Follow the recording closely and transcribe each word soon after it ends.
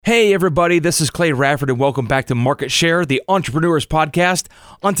Hey everybody, this is Clay Rafford and welcome back to Market Share, the Entrepreneurs Podcast.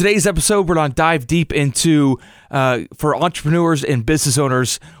 On today's episode, we're going to dive deep into, for entrepreneurs and business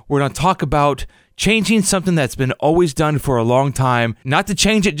owners, we're going to talk about changing something that's been always done for a long time. Not to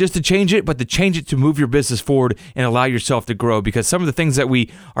change it just to change it, but to change it to move your business forward and allow yourself to grow. Because some of the things that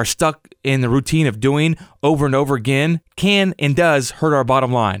we are stuck in the routine of doing over and over again can and does hurt our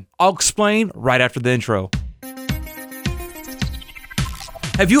bottom line. I'll explain right after the intro.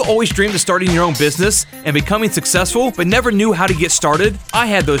 Have you always dreamed of starting your own business and becoming successful, but never knew how to get started? I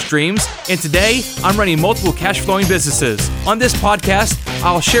had those dreams, and today I'm running multiple cash-flowing businesses. On this podcast,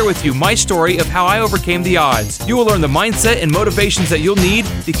 I'll share with you my story of how I overcame the odds. You will learn the mindset and motivations that you'll need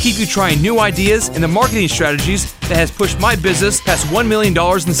to keep you trying new ideas and the marketing strategies that has pushed my business past $1 million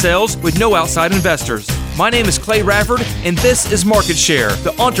in sales with no outside investors. My name is Clay Rafford, and this is Market Share,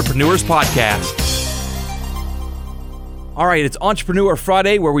 the Entrepreneurs Podcast. All right, it's Entrepreneur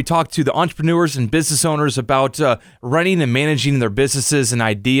Friday, where we talk to the entrepreneurs and business owners about running and managing their businesses and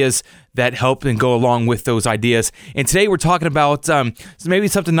ideas that help and go along with those ideas. And today we're talking about maybe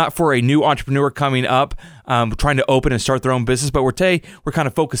something not for a new entrepreneur coming up, trying to open and start their own business, but we're kind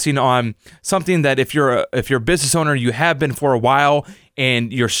of focusing on something that if you're a business owner, you have been for a while,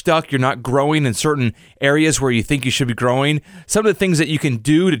 and you're stuck, you're not growing in certain areas where you think you should be growing, some of the things that you can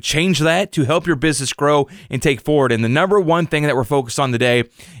do to change that, to help your business grow and take forward. And the number one thing that we're focused on today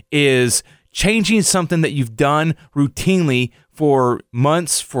is changing something that you've done routinely for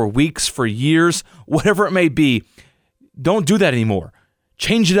months, for weeks, for years, whatever it may be. Don't do that anymore.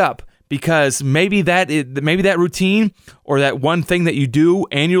 Change it up, because maybe that routine or that one thing that you do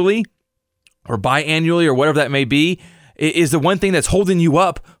annually or biannually or whatever that may be is the one thing that's holding you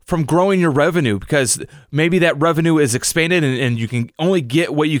up from growing your revenue, because maybe that revenue is expanded and you can only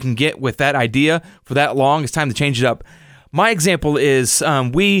get what you can get with that idea for that long. It's time to change it up. My example is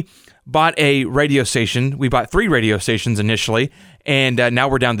we bought a radio station. We bought 3 radio stations initially, and now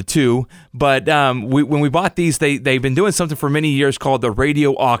we're down to 2. But when we bought these, they've been doing something for many years called the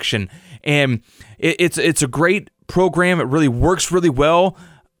radio auction. And it's a great program. It really works really well,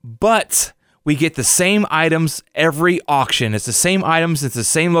 but we get the same items every auction. It's the same items. It's the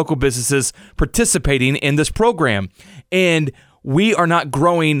same local businesses participating in this program. And we are not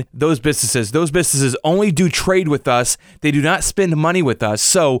growing those businesses. Those businesses only do trade with us. They do not spend money with us.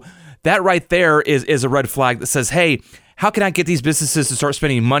 So that right there is a red flag that says, hey, how can I get these businesses to start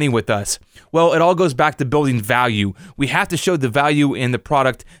spending money with us? Well, it all goes back to building value. We have to show the value in the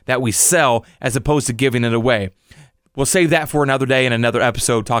product that we sell as opposed to giving it away. We'll save that for another day in another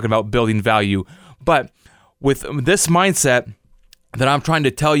episode talking about building value. But with this mindset that I'm trying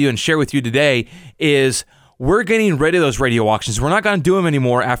to tell you and share with you today is we're getting rid of those radio auctions. We're not going to do them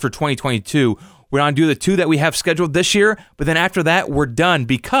anymore after 2022. We're going to do the 2 that we have scheduled this year, but then after that, we're done,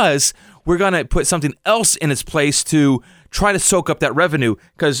 because we're going to put something else in its place to try to soak up that revenue.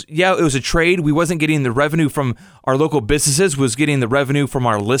 Because, yeah, it was a trade. We wasn't getting the revenue from our local businesses. We was getting the revenue from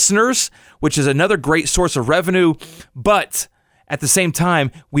our listeners, which is another great source of revenue. But at the same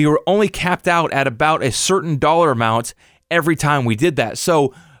time, we were only capped out at about a certain dollar amount every time we did that.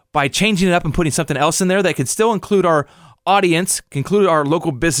 So by changing it up and putting something else in there that could still include our audience, include our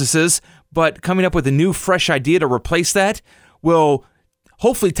local businesses, but coming up with a new, fresh idea to replace that will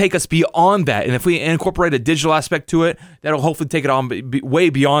hopefully take us beyond that. And if we incorporate a digital aspect to it, that'll hopefully take it on way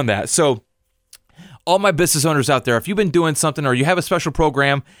beyond that. So all my business owners out there, if you've been doing something or you have a special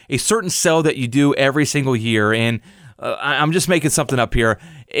program, a certain sale that you do every single year, and I'm just making something up here.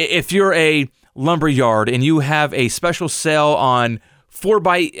 If you're a lumber yard and you have a special sale on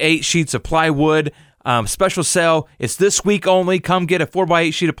 4x8 sheets of plywood, special sale, it's this week only. Come get a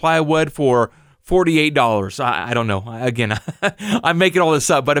 4x8 sheet of plywood for $48. I don't know. Again, I'm making all this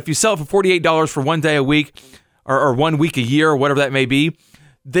up, but if you sell it for $48 for one day a week or 1 week a year or whatever that may be,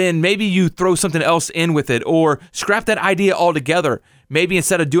 then maybe you throw something else in with it or scrap that idea altogether. Maybe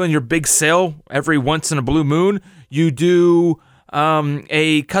instead of doing your big sale every once in a blue moon, you do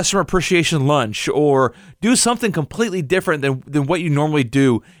a customer appreciation lunch or do something completely different than what you normally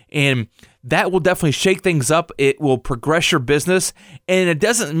do. And that will definitely shake things up. It will progress your business. And it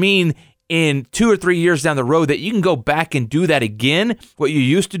doesn't mean in 2 or 3 years down the road that you can go back and do that again, what you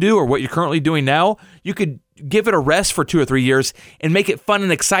used to do or what you're currently doing now. You could give it a rest for 2 or 3 years and make it fun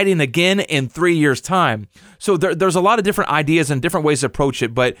and exciting again in 3 years' time. So there's a lot of different ideas and different ways to approach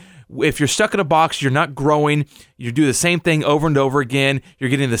it. But if you're stuck in a box, you're not growing, you do the same thing over and over again, you're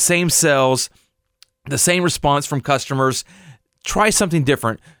getting the same sales, the same response from customers, try something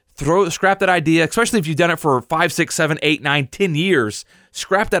different. Scrap that idea, especially if you've done it for 5, 6, 7, 8, 9, 10 years.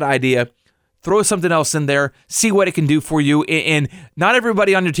 Scrap that idea. throw something else in there, see what it can do for you. And not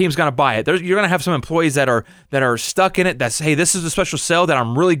everybody on your team is going to buy it. You're going to have some employees that are stuck in it. That's, hey, this is a special sell that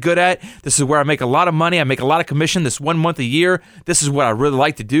I'm really good at. This is where I make a lot of money. I make a lot of commission this 1 month a year. This is what I really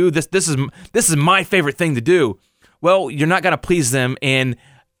like to do. This is my favorite thing to do. Well, you're not going to please them. And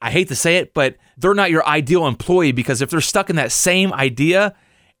I hate to say it, but they're not your ideal employee, because if they're stuck in that same idea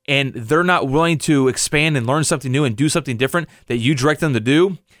and they're not willing to expand and learn something new and do something different that you direct them to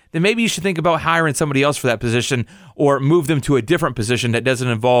do, then maybe you should think about hiring somebody else for that position, or move them to a different position that doesn't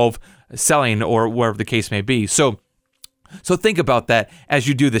involve selling or whatever the case may be. So think about that as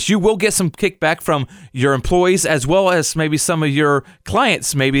you do this. You will get some kickback from your employees, as well as maybe some of your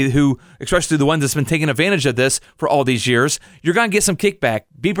clients, maybe who, especially the ones that's been taking advantage of this for all these years. You're going to get some kickback.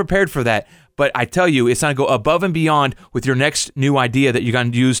 Be prepared for that. But I tell you, it's going to go above and beyond with your next new idea that you're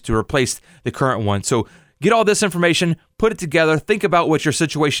going to use to replace the current one. So get all this information, put it together, think about what your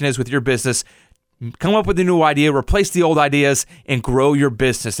situation is with your business, come up with a new idea, replace the old ideas, and grow your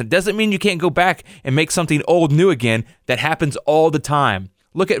business. It doesn't mean you can't go back and make something old new again. That happens all the time.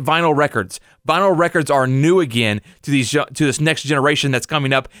 Look at vinyl records. Vinyl records are new again to this next generation that's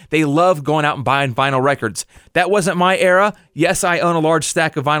coming up. They love going out and buying vinyl records. That wasn't my era. Yes, I own a large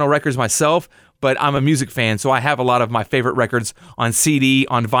stack of vinyl records myself, but I'm a music fan, so I have a lot of my favorite records on CD,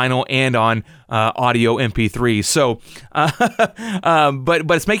 on vinyl, and on audio MP3. So,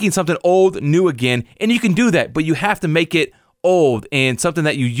 but it's making something old new again, and you can do that, but you have to make it old and something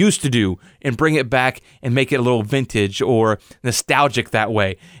that you used to do and bring it back and make it a little vintage or nostalgic that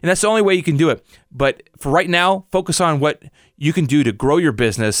way. And that's the only way you can do it. But for right now, focus on what you can do to grow your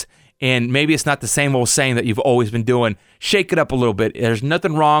business. And maybe it's not the same old saying that you've always been doing. Shake it up a little bit. There's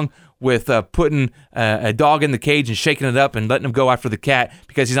nothing wrong with putting a dog in the cage and shaking it up and letting him go after the cat,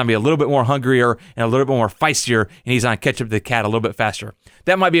 because he's going to be a little bit more hungrier and a little bit more feistier, and he's going to catch up to the cat a little bit faster.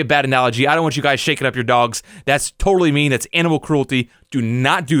 That might be a bad analogy. I don't want you guys shaking up your dogs. That's totally mean. That's animal cruelty. Do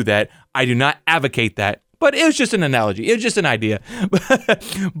not do that. I do not advocate that. But it was just an analogy. It was just an idea.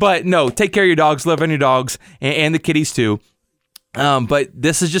 But no, take care of your dogs. Love on your dogs and the kitties too. But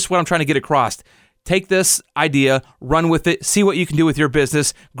this is just what I'm trying to get across. Take this idea, run with it, see what you can do with your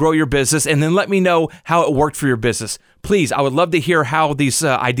business, grow your business, and then let me know how it worked for your business. Please, I would love to hear how these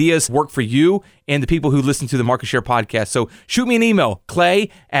ideas work for you and the people who listen to the Market Share podcast. So shoot me an email.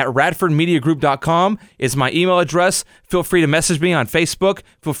 Clay@radfordmediagroup.com is my email address. Feel free to message me on Facebook.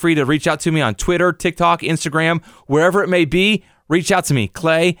 Feel free to reach out to me on Twitter, TikTok, Instagram, wherever it may be. Reach out to me.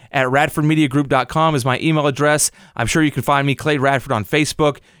 Clay@radfordmediagroup.com is my email address. I'm sure you can find me, Clay Radford, on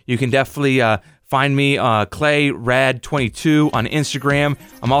Facebook. You can definitely find me, ClayRad22 on Instagram.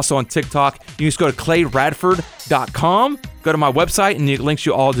 I'm also on TikTok. You can just go to clayradford.com, go to my website, and it links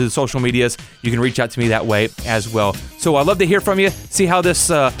you all to the social medias. You can reach out to me that way as well. So I'd love to hear from you, see how this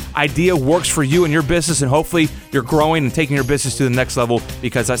idea works for you and your business, and hopefully you're growing and taking your business to the next level,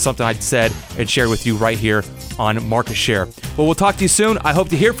 because that's something I said and shared with you right here on Market Share. Well, we'll talk to you soon. I hope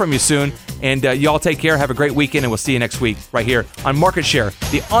to hear from you soon. And y'all take care. Have a great weekend, and we'll see you next week right here on Market Share,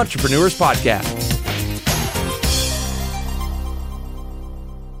 the Entrepreneurs Podcast.